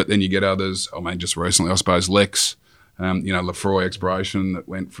 $5. But then you get others. I mean, just recently, I suppose Lex, Lefroy Exploration that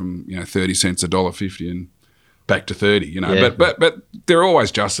went from 30 cents $1.50 and back to 30. But they're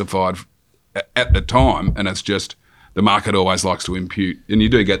always justified at the time, and it's just the market always likes to impute, and you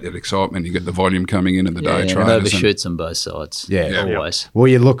do get that excitement. You get the volume coming in and the day traders. It overshoots on both sides. Always. Well,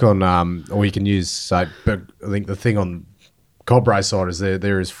 you look on, or you can use. But I think the thing on Cobre side is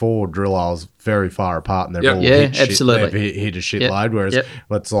there is 4 drill holes very far apart, and they've all absolutely hit a shitload. Whereas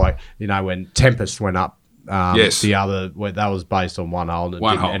it's like when Tempest went up, the other where that was based on one hole,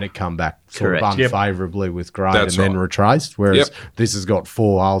 and it come back sort of unfavourably with grade then retraced. Whereas this has got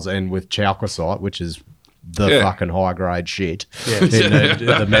 4 holes, and with chalcocite, which is the fucking high grade shit in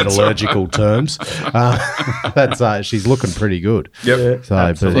the metallurgical terms. That's she's looking pretty good. Yep.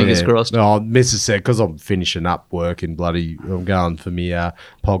 So fingers crossed. No, Mrs. said because I'm finishing up work in I'm going for my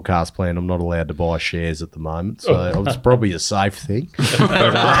podcast plan. I'm not allowed to buy shares at the moment, so it's probably a safe thing.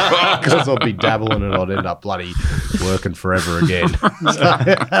 Because I'll be dabbling and I'd end up bloody working forever again.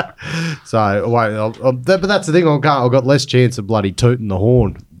 But that's the thing. I've got less chance of bloody tooting the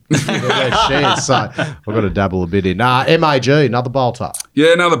horn. Shares, so I've got to dabble a bit in. MAG, another bolter.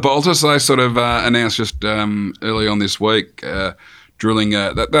 Yeah, another bolter. So they sort of announced just early on this week drilling.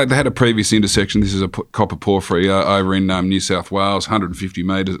 They had a previous intersection. This is a copper porphyry over in New South Wales, 150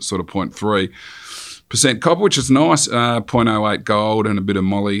 metres at sort of 0.3% copper, which is nice, 0.08 gold and a bit of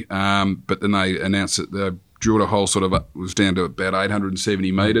moly. But then they announced that they drilled a hole was down to about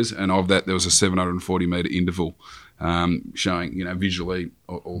 870 metres, and of that there was a 740 metre interval. Showing, visually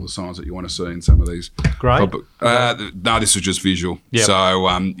all the signs that you want to see in some of these. Great. No, this was just visual. Yep. So,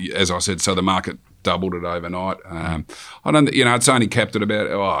 as I said, the market doubled it overnight. I don't, it's only capped at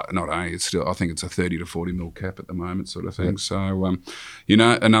about, not only, it's still, I think it's a 30 to 40 mil cap at the moment sort of thing. Yep. So,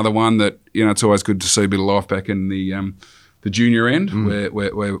 another one that, it's always good to see a bit of life back in the junior end where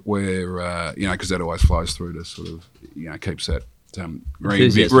because that always flows through to sort of, keeps that,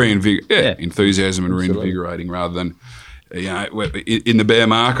 enthusiasm and reinvigorating rather than in the bear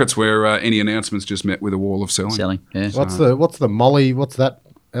markets where any announcements just met with a wall of selling. What's the molly? What's that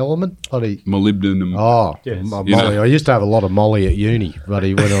element? Molybdenum. Oh, yes. Molly. I used to have a lot of molly at uni,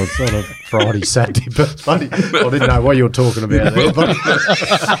 buddy, when I was on a Friday, Saturday. But buddy, I didn't know what you were talking about there, buddy.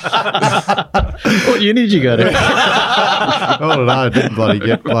 What uni did you go to? I don't know. I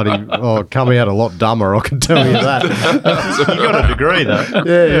didn't come out a lot dumber, I can tell you that. You got a degree, though.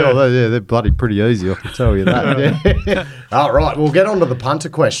 Yeah, they're bloody pretty easy, I can tell you that. Yeah. All right, we'll get on to the punter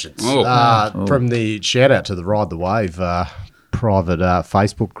questions. From the shout-out to the Ride the Wave private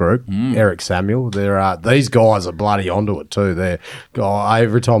Facebook group, Eric Samuel. These guys are bloody onto it too.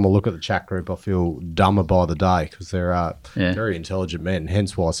 Every time I look at the chat group, I feel dumber by the day because they're very intelligent men.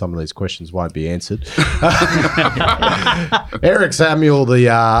 Hence why some of these questions won't be answered. Eric Samuel,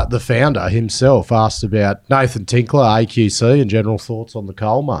 the founder himself, asked about Nathan Tinkler, AQC, and general thoughts on the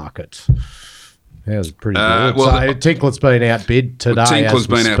coal market. That was pretty good. Tinkler's been outbid today. Tinkler's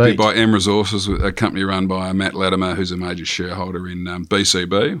been outbid by M Resources, a company run by Matt Latimer, who's a major shareholder in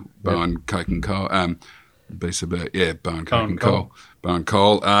BCB, Bowen Coke and Coal. BCB, Bowen Coke and Coal. Bowen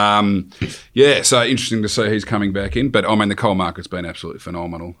Coal. So interesting to see he's coming back in. But, I mean, the coal market's been absolutely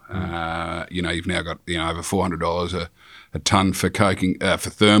phenomenal. You've now got over $400 a tonne for coking, for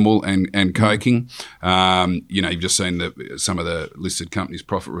thermal and coking. You've just seen some of the listed companies'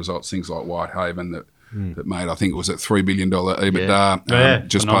 profit results, things like Whitehaven that made, I think it was a $3 billion EBITDA,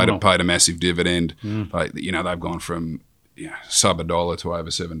 just paid a massive dividend. They've gone from sub $1 to over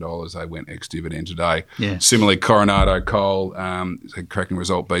 $7. They went ex-dividend today. Yeah. Similarly, Coronado Coal, a cracking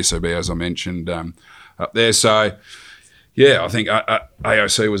result, BCB, as I mentioned, up there. So, I think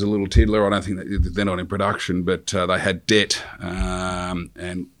AOC was a little tiddler. I don't think they're not in production, but they had debt,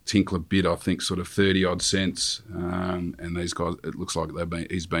 and Tinkler bid, I think, sort of 30-odd cents. And these guys, it looks like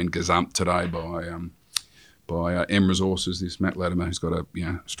he's been gazumped today by M Resources, this Matt Latimer, who's got a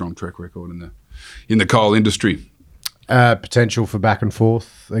strong track record in the coal industry. Potential for back and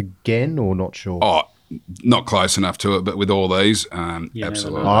forth again, or not sure? Oh, not close enough to it, but with all these,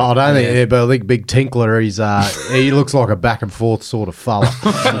 absolutely. I don't think, but I think Big Tinkler, he looks like a back and forth sort of fella.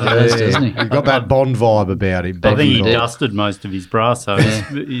 Doesn't he? He's got that Bond vibe about him. I think he dusted most of his brass, so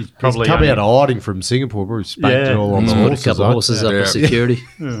he's probably come out of hiding from Singapore, probably spanked it all on the horses. A couple of horses up for security.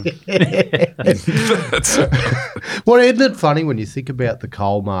 Well, isn't it funny when you think about the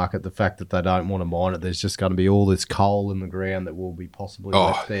coal market, the fact that they don't want to mine it, there's just going to be all this coal in the ground that will be possibly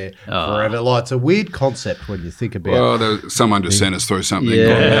left there forever. Like, it's a weird concept when you think about. Well, someone just sent us through something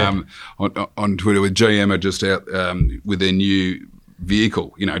on Twitter with GM are just out with their new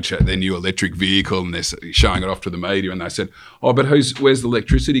vehicle, their new electric vehicle, and they're showing it off to the media, and they said, "Oh, but where's the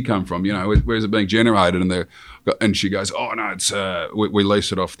electricity come from? Where's it being generated?" And she goes, "Oh no, it's we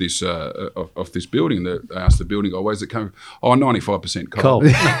lease it off this building." They asked the building guy, "Where's it come from?" "Oh, 95% coal."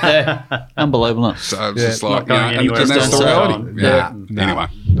 Unbelievable. So it's just like, and that's the reality. Anyway,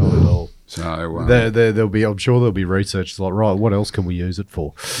 not at all. So there'll be, I'm sure there'll be research like, right, what else can we use it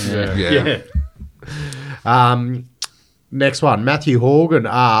for? Next one, Matthew Horgan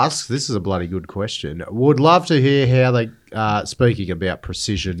asks, this is a bloody good question. Would love to hear how they, speaking about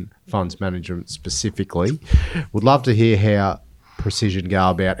Precision Funds Management specifically, would love to hear how Precision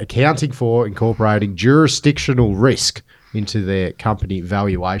go about accounting for incorporating jurisdictional risk into their company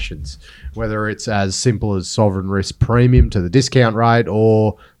valuations, whether it's as simple as sovereign risk premium to the discount rate,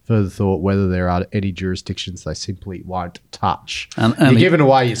 or further thought whether there are any jurisdictions they simply won't touch. You're giving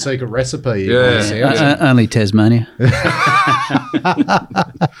away your secret recipe. Only Tasmania.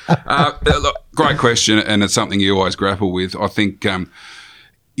 Look, great question, and it's something you always grapple with. I think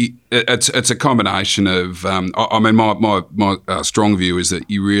it's a combination of. My strong view is that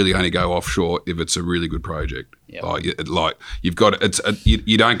you really only go offshore if it's a really good project. Yep. Like you've got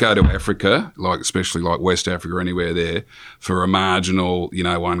you don't go to Africa, especially West Africa or anywhere there, for a marginal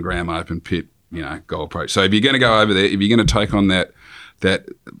 1 gram open pit gold project. So if you're going to go over there, if you're going to take on that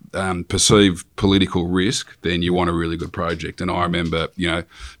perceived political risk, then you want a really good project. And I remember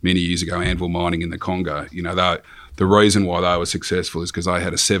many years ago, Anvil Mining in the Congo, the reason why they were successful is because they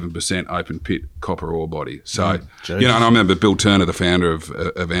had a 7% open pit copper ore body. So, and I remember Bill Turner, the founder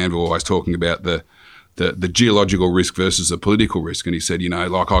of Anvil, always talking about the geological risk versus the political risk. And he said,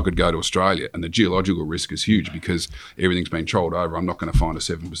 I could go to Australia and the geological risk is huge because everything's been trolled over. I'm not going to find a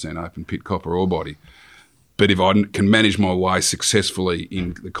 7% open pit copper ore body. But if I can manage my way successfully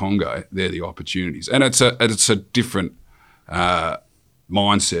in the Congo, they're the opportunities. And it's a different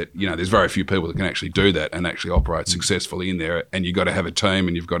mindset. There's very few people that can actually do that and actually operate successfully in there. And you've got to have a team,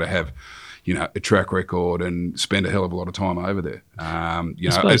 and you've got to have, a track record and spend a hell of a lot of time over there. I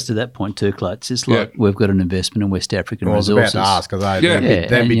suppose to that point too, Clark, it's just like we've got an investment in West African resources. I was about to ask, because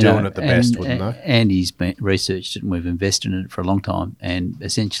they'd be doing it the best, wouldn't they? Andy's researched it, and we've invested in it for a long time. And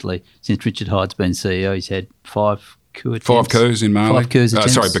essentially, since Richard Hyde's been CEO, he's had 5 coup attempts. 5 coups in Mali. 5 coups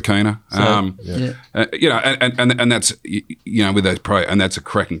attempts. Burkina. And that's with those and that's a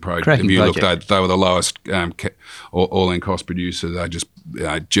cracking project. If you look, they were the lowest all-in cost producer. They're just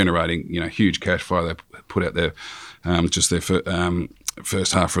generating huge cash flow. They put out their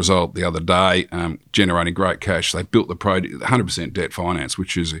first half result the other day, generating great cash. They built the project 100% debt finance,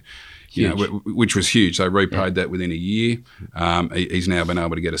 which is which was huge. They repaid that within a year. He's now been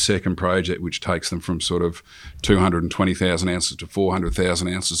able to get a second project, which takes them from sort of 220,000 ounces to 400,000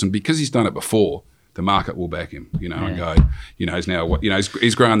 ounces. And because he's done it before, the market will back him, and go, he's now,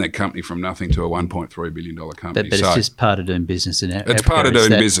 he's grown that company from nothing to a $1.3 billion company. But it's just part of doing business in Africa. It's part of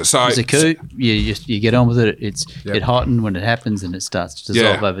doing business. So it's a coup. You get on with it. It heightened when it happens and it starts to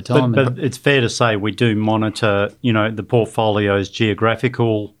dissolve over time. But it's fair to say we do monitor, the portfolio's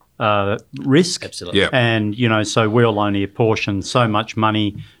geographical risk. Absolutely. Yep. And, so we'll only apportion so much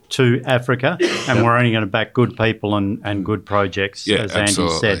money to Africa and we're only going to back good people and good projects, as Andy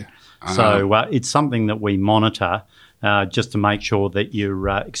said. So it's something that we monitor just to make sure that your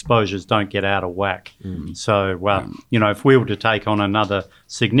exposures don't get out of whack. So, if we were to take on another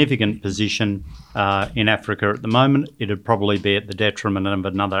significant position in Africa at the moment, it'd probably be at the detriment of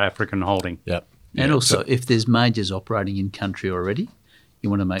another African holding. Yep. And also, if there's majors operating in country already, you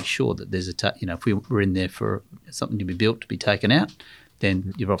want to make sure that there's if we were in there for something to be built to be taken out,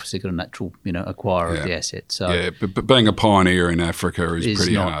 then you've obviously got a natural, acquirer of the asset. So but being a pioneer in Africa is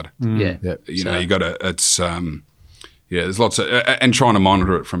pretty hard. Yeah. You got to. It's there's lots of and trying to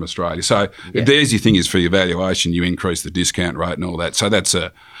monitor it from Australia. So the easy thing is for your valuation, you increase the discount rate and all that. So that's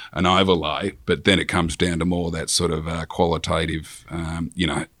an overlay, but then it comes down to more that sort of qualitative.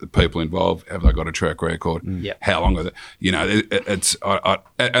 The people involved, have they got a track record? How long are they? It's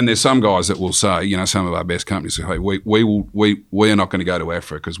and there's some guys that will say, some of our best companies say, hey, we are not going to go to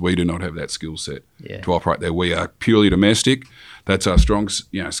Africa because we do not have that skill set to operate there. We are purely domestic. That's our strong,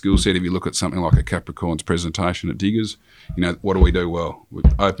 skill set. If you look at something like a Capricorn's presentation at Diggers, what do we do well? With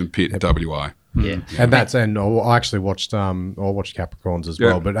open pit WA. Yeah. And I actually watched I watched Capricorns as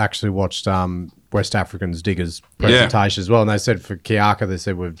well, but actually watched West African's Diggers presentation as well. And they said for Kiaka, they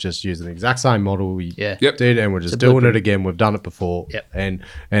said we've just used the exact same model we did, and we're just doing it again. We've done it before, and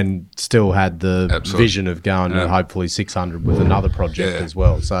still had the vision of going to hopefully 600 with another project as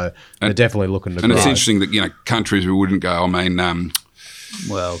well. So they're definitely looking to grow. It's interesting that countries we wouldn't go. I mean,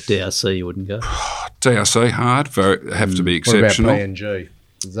 well, DRC you wouldn't go. DRC hard have to be exceptional. What about PNG?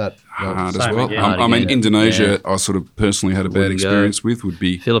 Is that hard as well? I mean, Indonesia, I sort of personally had a bad experience with. Would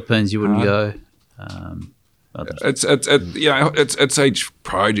be Philippines, you wouldn't go. It's each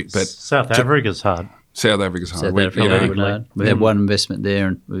project, but South Africa's hard. South Africa's hard. We had one investment there,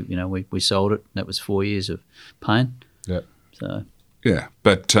 and we sold it. That was 4 years of pain. Yeah. So. Yeah,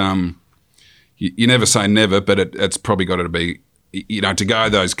 but you never say never, but it's probably got to be. To go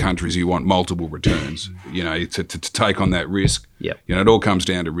those countries, you want multiple returns. To take on that risk. Yeah. It all comes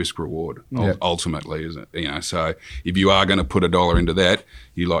down to risk reward. Ultimately, isn't it? So if you are going to put $1 into that,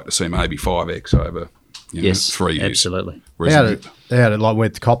 you like to see maybe 5x over 3 years. Absolutely. How did like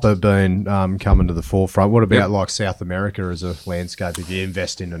with copper being coming to the forefront? What about like South America as a landscape? If you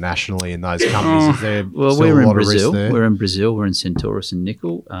invest internationally in those companies, is there we're in Brazil. We're in Brazil. We're in Centaurus and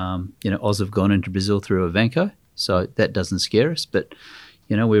nickel. Oz have gone into Brazil through Avanco. So that doesn't scare us, but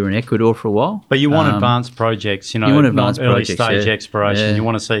we were in Ecuador for a while. But you want advanced projects, you want advanced early projects, stage exploration. Yeah. You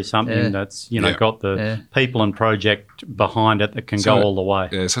want to see something that's got the people and project behind it that can go all the way.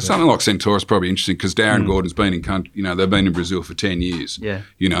 Yeah, so something like Centaurus is probably interesting because Darren Gordon's been in country. They've been in Brazil for 10 years. Yeah.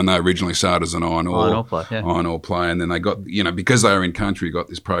 And they originally started as an iron ore player, and then they got because they were in country, got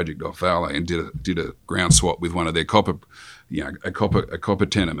this project off Vale and did a ground swap with one of their copper. A copper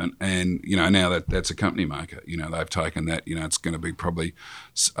tenement, and now that's a company maker. They've taken that. It's going to be probably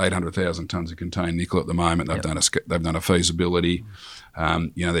 800,000 tonnes of contained nickel at the moment. They've done a feasibility.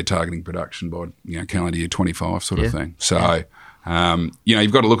 They're targeting production by calendar year 25 sort of thing. So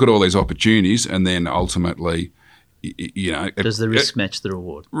you've got to look at all these opportunities, and then ultimately, does the risk match the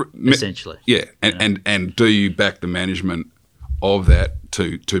reward? Essentially, and do you back the management of that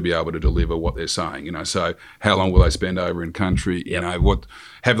to be able to deliver what they're saying, so how long will they spend over in country? What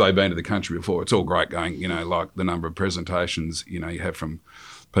have they been to the country before? It's all great going, like the number of presentations, you have from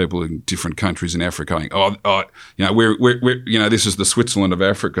people in different countries in Africa going, we're this is the Switzerland of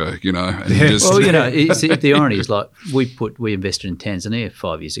Africa, and the irony is like we invested in Tanzania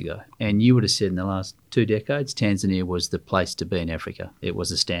 5 years ago, and you would have said in the last 2 decades, Tanzania was the place to be in Africa. It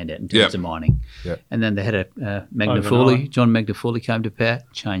was a standout in terms of mining. Yep. And then they had Magufuli, John Magufuli came to power,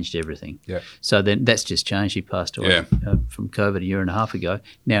 changed everything. Yep. So then that's just changed. He passed away from COVID a year and a half ago.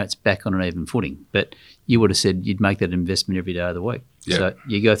 Now it's back on an even footing. But you would have said you'd make that investment every day of the week. Yep. So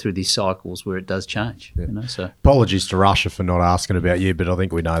you go through these cycles where it does change. Yep. So apologies to Russia for not asking about you, but I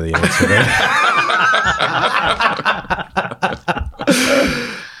think we know the answer there.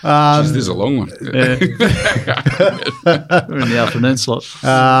 Jeez, there's a long one. We're in the afternoon slot.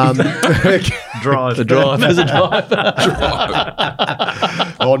 Drive. The drive. There's a drive.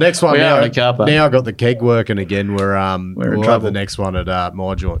 Well, next one We now. are in a car park. Now I've got the keg working again. We'll in have trouble. the next one at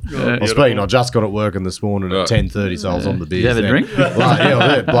my joint. Well, speaking, I just got it working this morning at 10:30, so I was on the beers. you have a then. drink? Yeah,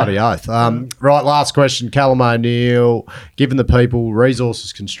 I did. Bloody oath. Right, last question. Callum O'Neill, given the people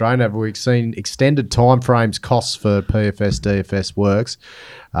resources constrained, have we seen extended timeframes costs for PFS, DFS works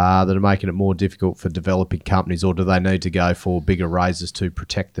that are making it more difficult for developing companies, or do they need to go for bigger raises to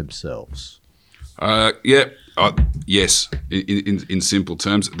protect themselves? Yes. In simple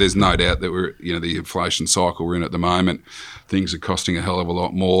terms, there's no doubt that we're, the inflation cycle we're in at the moment, things are costing a hell of a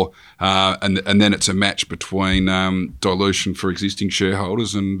lot more, and then it's a match between dilution for existing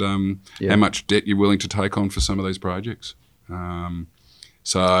shareholders and how much debt you're willing to take on for some of these projects. But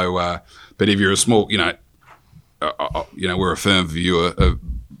if you're a small, we're a firm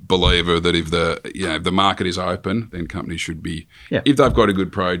believer that if the market is open, then companies should be, if they've got a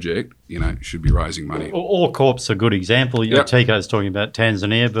good project, should be raising money. All Corp's a good example. Yep. Tico's talking about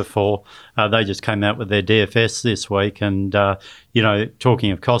Tanzania before. They just came out with their DFS this week, and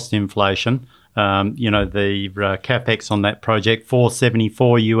talking of cost inflation, the capex on that project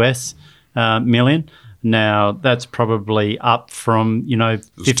 $474 million. Now that's probably up from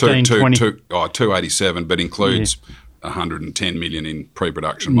 15, 20. 287, but includes 110 million in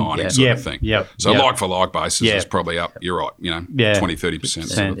pre-production mining sort of thing. So like for like basis, it's probably up. You're right. 20-30%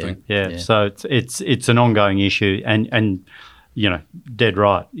 sort of thing. Yeah. So it's an ongoing issue, and dead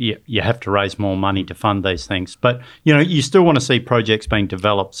right. You have to raise more money to fund these things, but you still want to see projects being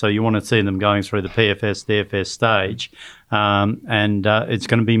developed. So you want to see them going through the PFS, DFS stage, and it's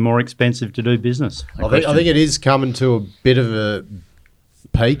going to be more expensive to do business. I think it is coming to a bit of a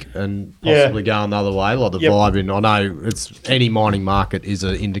peak and possibly going the other way. Like the vibe in, I know it's any mining market is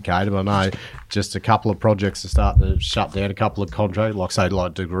an indicator, but I know just a couple of projects are starting to shut down, a couple of contracts, like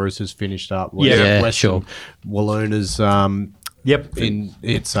De Groosa's finished up. Western Walloona's in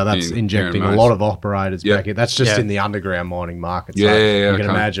it, so that's injecting a lot of operators back in. That's just in the underground mining market. So you can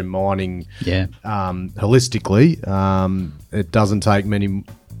imagine mining holistically. It doesn't take many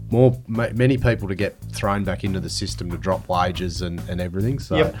people to get thrown back into the system to drop wages and everything.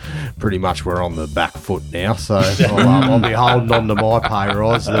 So pretty much we're on the back foot now. So I'll be holding on to my pay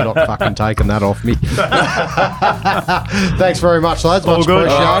rise. So they're not fucking taking that off me. Thanks very much, lads. Much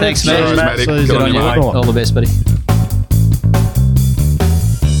appreciated. Thanks, mate. Cheers, mate. See you Good on you, next mate. time. All the best, buddy.